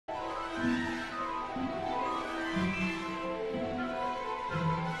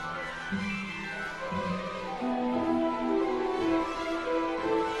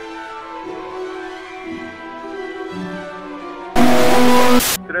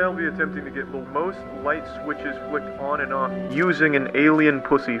attempting to get the most light switches flicked on and off using an alien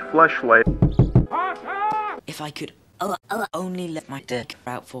pussy fleshlight. If I could only let my dick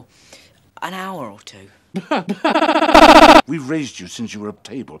out for an hour or two. We've raised you since you were a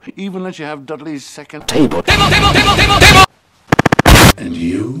table. Even let you have Dudley's second table. Table! And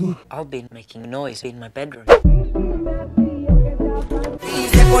you? I've been making noise in my bedroom. What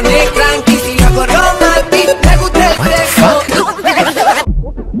the fuck?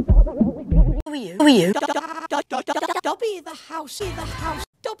 Who are you? Dobby, the house.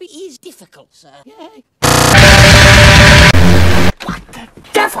 Dobby is difficult, sir. Yeah. What the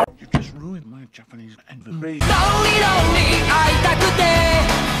devil? You just ruined my Japanese invasion.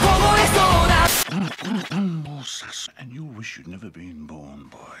 And you wish you'd never been born,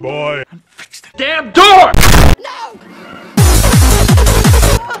 boy. Boy. And fix the damn door! No!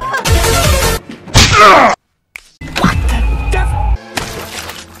 What the devil?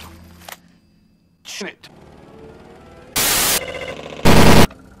 Shit.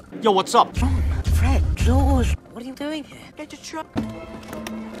 Yo, what's up? John, Fred, George, what are you doing here? Get a truck. What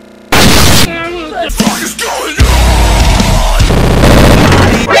the fuck is going on?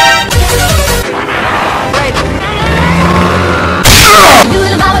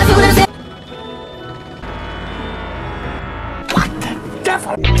 What the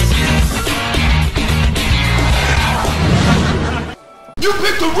devil? You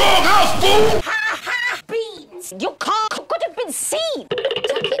picked the wrong house, fool! Beans! Your car could have been seen!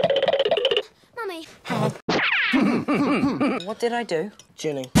 Mummy. What did I do?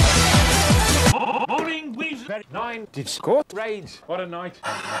 Chilling. Morning, we 9. Did score? Raids. What a night.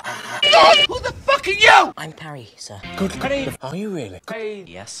 Who the fuck are you? I'm Parry, sir. Good. Are you really?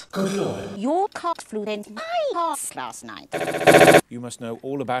 Yes. Good lord. Your cock flew into my house last night. You must know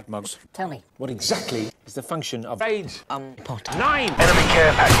all about mugs. Tell me. What exactly is the function of Raids. Potter. 9. Enemy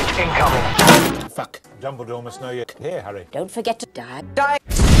care package incoming. fuck? Dumbledore must know you're here, Harry. Don't forget to die.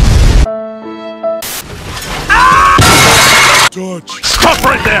 George. Stop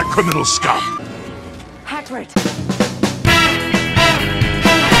right there, criminal scum! Hagrid.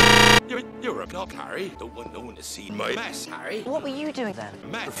 You're a cock, Harry. Don't want no one to see my mess, Harry. What were you doing then?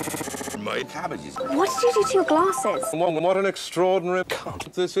 Mess. My cabbages. What did you do to your glasses? What an extraordinary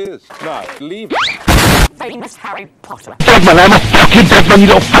cunt this is. Now, leave. Famous Harry Potter. Dead man, I'm a fucking dead man, you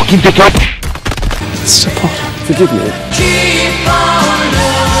little fucking dick up! Sir Potter, forgive me. Keep on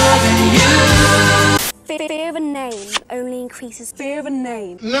loving you. Fear of a name only increases fear of a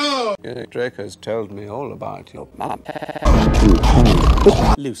name. No! Draco's told me all about your mum.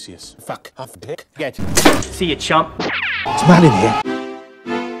 Lucius. Fuck. Off dick. Get. See you, chump. It's man in here.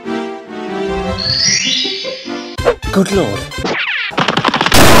 Good lord.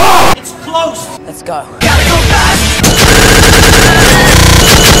 It's close. Let's go. Gotta go fast.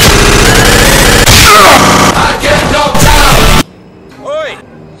 I get knocked out. Oi!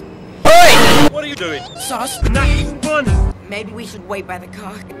 Oi! What are you doing? Sauce. Nothing fun. Maybe we should wait by the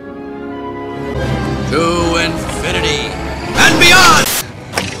car. To infinity and beyond.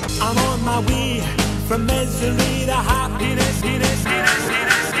 I'm on my way from misery to happiness.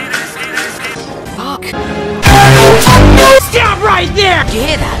 Fuck. Stop right there! Did you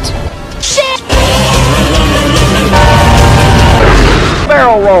hear that? Shit!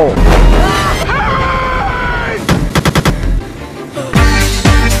 Barrel roll.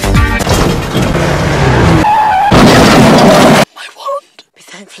 I won't. Be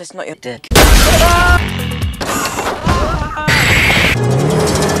thankful it's not your dick.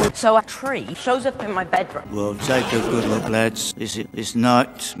 So a tree shows up in my bedroom. Well, take a good look, lads. This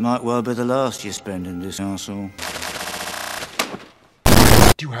night might well be the last you spend in this arsehole.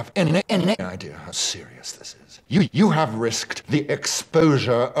 Do you have any idea how serious this is? You have risked the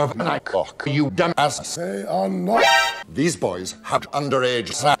exposure of my cock. You dumbass. They are not. These boys have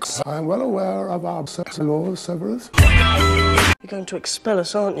underage sex. I'm well aware of our sex laws, Severus. You're going to expel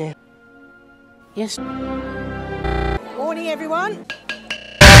us, aren't you? Yes. Morning, everyone.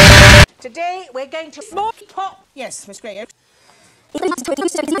 Today we're going to small pop. Yes, Miss Gregor.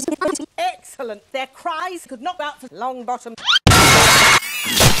 Excellent. Their cries could knock out for long bottom.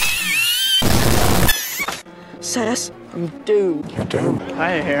 Sass, I'm doomed. You're doomed.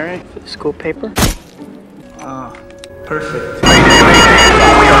 Hi, Harry. For the school paper. Ah, perfect.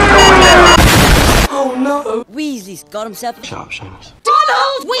 Oh no! Weasley's got himself a Sharp shanks.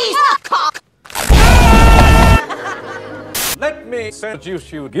 Donald Weasley cock. Let me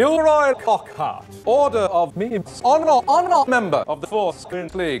introduce you Gilroy Lockhart, Order of Memes, honor member of the 4th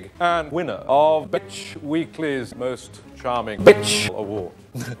Sprint League, and winner of Bitch Weekly's Most Charming Bitch Award.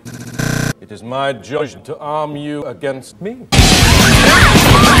 It is my judgment to arm you against me.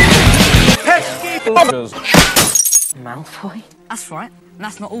 Malfoy? That's right. And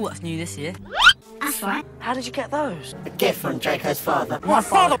that's not all that's new this year. That's right. How did you get those? A gift from Draco's father. My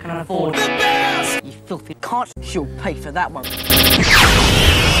father can afford it. You filthy can't. She'll pay for that one.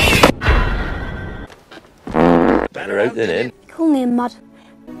 Better out than in. Call me a mud.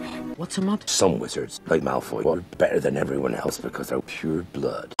 What's a mud? Some wizards, like Malfoy, are better than everyone else because they're pure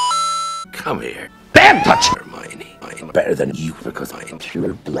blood. Come here. Bam! Touch Hermione. I'm better than you because I am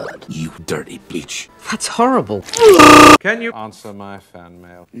pure blood. You dirty bitch. That's horrible. Can you answer my fan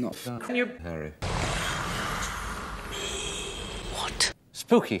mail? Not Can you, Harry? What?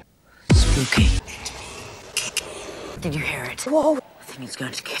 Spooky. Spooky. Did you hear it? Whoa. I think it's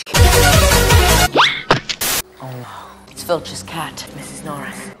going to get. Oh no. It's Filch's cat, Mrs.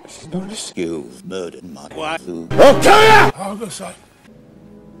 Norris. Norris? You've murdered my wife. Argus,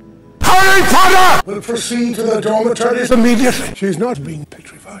 Harry Potter! will proceed to the dormitories immediately. She's not been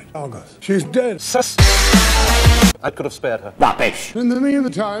petrified, Argus. She's dead. I could have spared her. Rubbish. In the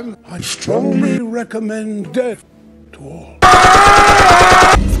meantime, I strongly recommend death to all.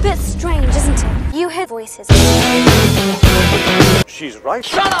 It's a bit strange, isn't it? You hear voices. She's right.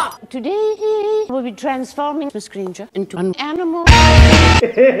 Shut up! Today, we'll be transforming Miss Granger into an animal.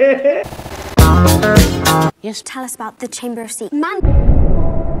 Yes. Tell us about the Chamber of Secrets. Man.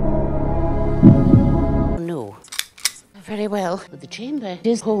 No. Very well. But the chamber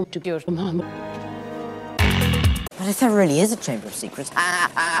is home to your mom. But if there really is a Chamber of Secrets.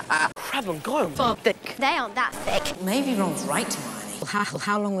 Crab and Goyle. Thick. They aren't that thick. Maybe Ron's right, Hermione.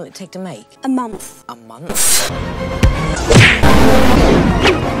 How long will it take to make? A month. A month?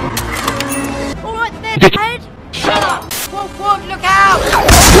 All right then, head. Shut up! CoCwarts, look out!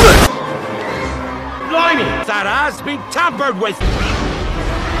 Blimey! That has been tampered with!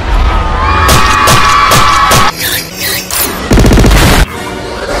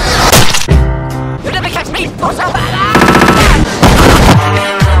 You'll never catch me, Potter!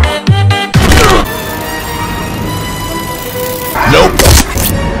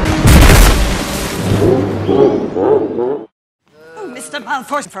 Oh, Mr.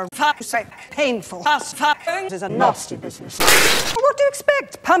 Malfoy, for fuck's sake, painful. Fast fucking is a nasty business. What do you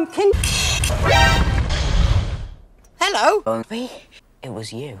expect, pumpkin? Hello? Only it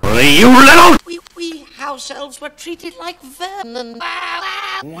was you. You little... We house elves were treated like vermin.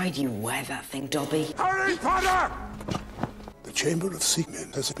 Why do you wear that thing, Dobby? Harry Potter! The Chamber of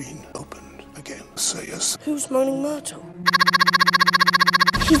Secrets has been opened again, sayest. Who's moaning Myrtle?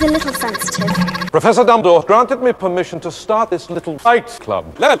 She's a little sensitive. Professor Dumbledore granted me permission to start this little fight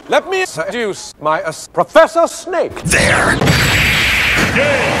club. Let me introduce my Professor Snape. There!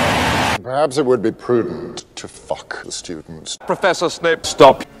 Perhaps it would be prudent to fuck the students. Professor Snape,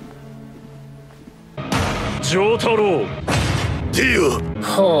 stop. Jotaro! Deal!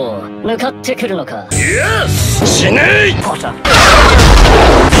 Yes! Snape! Potter.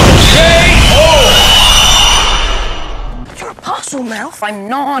 You're a parcel mouth. I'm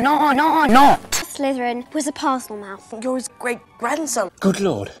not. Slytherin was a parcel mouth. You're his great-grandson. Good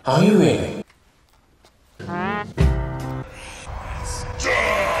lord, are you really?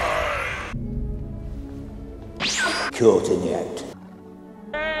 Caught in the act.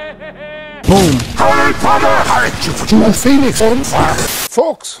 Boom! Harry Potter! My Phoenix on fire!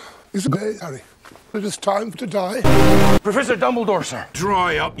 Fawkes is gay, Harry. It is time to die. Professor Dumbledore, sir.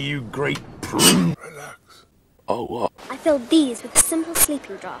 Dry up, you great prune. Relax. Oh, what? I filled these with simple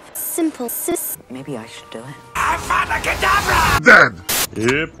sleeping draughts. Simple sis. Maybe I should do it. Avada Kedavra! Dead!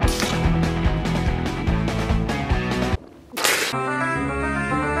 Yep.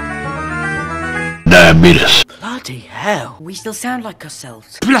 Diabetes. Bloody hell. We still sound like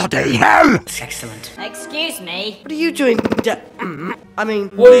ourselves. Bloody hell! Excellent. Excuse me. What are you doing What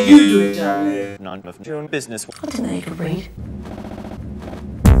are you doing down there? None of your business. What did they read?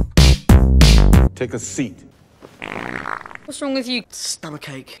 Take a seat. What's wrong with you?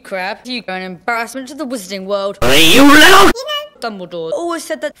 Stomachache. Crab, you are an embarrassment to the wizarding world. You little... Dumbledore always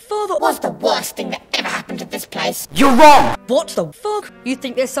said that father was the Worst thing that ever happened to this place. You're wrong! What the fuck? You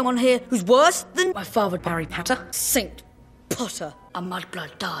think there's someone here who's worse than my father, Harry Potter? Saint Potter. A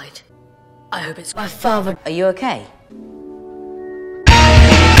mudblood died. I hope it's my father. Are you okay?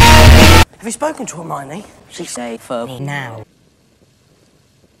 Have you spoken to Hermione? She say for me now.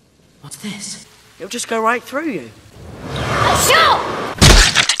 What's this? It'll just go right through you.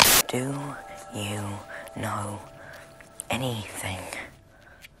 Do you know anything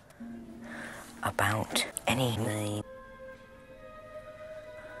about anything?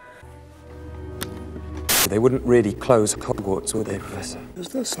 They wouldn't really close CoCwarts, would they, Professor? Is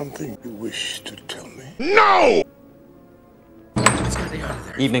there something you wish to tell me? No! It's going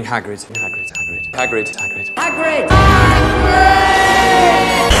Evening, Hagrid. Hagrid. Hagrid!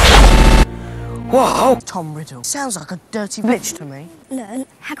 Whoa! Tom Riddle. Sounds like a dirty bitch to me. No,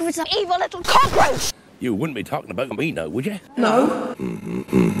 Hagrid's an evil little cockroach! You wouldn't be talking about me now, would you? No.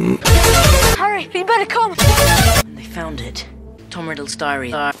 Harry, you better come! They found it. Tom Riddle's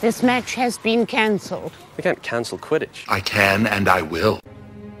diary. This match has been cancelled. We can't cancel Quidditch. I can and I will.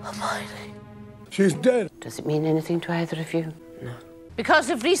 Hermione. She's dead. Does it mean anything to either of you? No. Because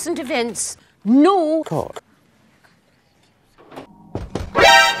of recent events, no. Cock.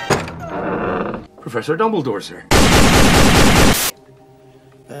 Professor Dumbledore, sir.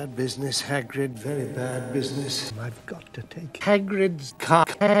 Bad business, Hagrid. Very bad business. I've got to take Hagrid's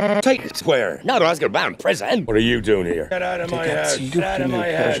cock. Take it square. Not Azkaban prison. What are you doing here? Get out of my house. Get out of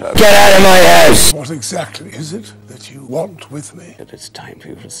my house. Get out of my house! What exactly is it that you want with me? It's time for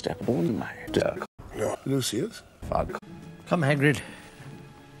you to step on my duck. No. Lucius? Fuck. Come, Hagrid.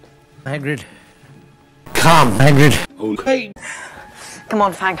 Hagrid. Come, Hagrid. Okay. Come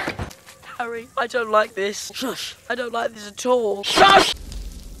on, Fang. Harry, I don't like this. Shush. I don't like this at all. Shush!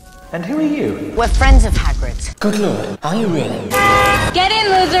 And who are you? We're friends of Hagrid's. Good Lord. Are you really? Get in,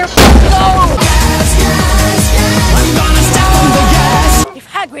 loser! If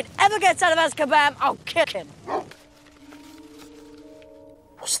Hagrid ever gets out of Azkaban, I'll kick him.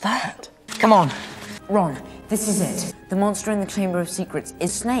 What's that? Come on. Ron, this is it. The monster in the Chamber of Secrets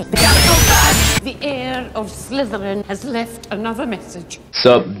is Snape. The heir of Slytherin has left another message.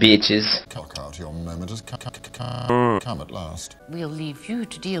 Sup, bitches? Cock, your moment has come at last. We'll leave you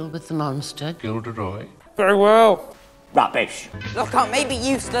to deal with the monster. Gilderoy. Very well. Rubbish. Look, it may be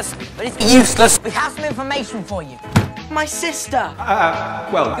useless, but it's useless. We have some information for you. My sister.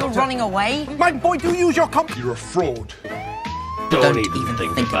 Well... You're running away? My boy, do use your comp... You're a fraud. Don't even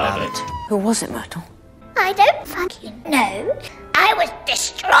think about it. Who was it, Myrtle? I don't fucking know. I was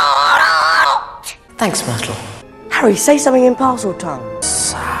distraught! Thanks, Myrtle. Harry, say something in Parseltongue.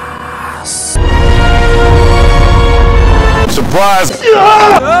 Sass. Surprise!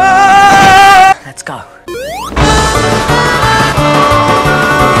 Let's go.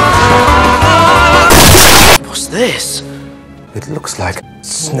 What's this? It looks like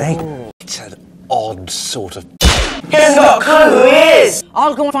Snape. It's an odd sort of... He has got a clue who he is!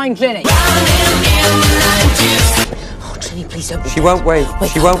 I'll go and find Ginny. Oh, Ginny, please don't. She won't wait.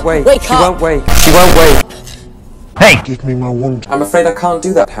 She won't wait. Wake She up. won't wait. She won't wait. Hey! Give me my wand. I'm afraid I can't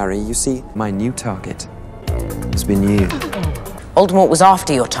do that, Harry. You see, my new target has been you. Voldemort was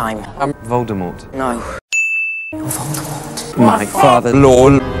after your time. I'm Voldemort. No. You're Voldemort. My father,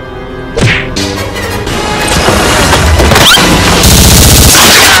 Lord.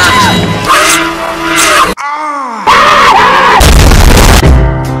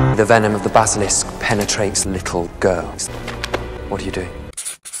 The venom of the basilisk penetrates little girls. What are you doing?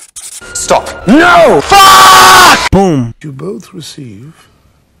 Stop! No! Fuck! Boom. You both receive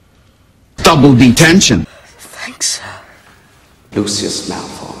Double detention. Thanks, sir. Lucius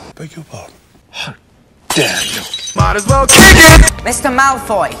Malfoy. Beg your pardon. How dare you? Might as well kick it! Mr.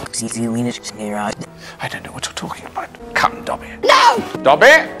 Malfoy. I don't know what you're talking about. Come, Dobby. No!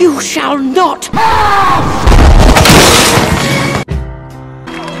 Dobby! You shall not!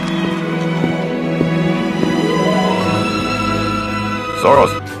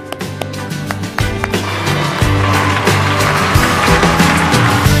 Soros.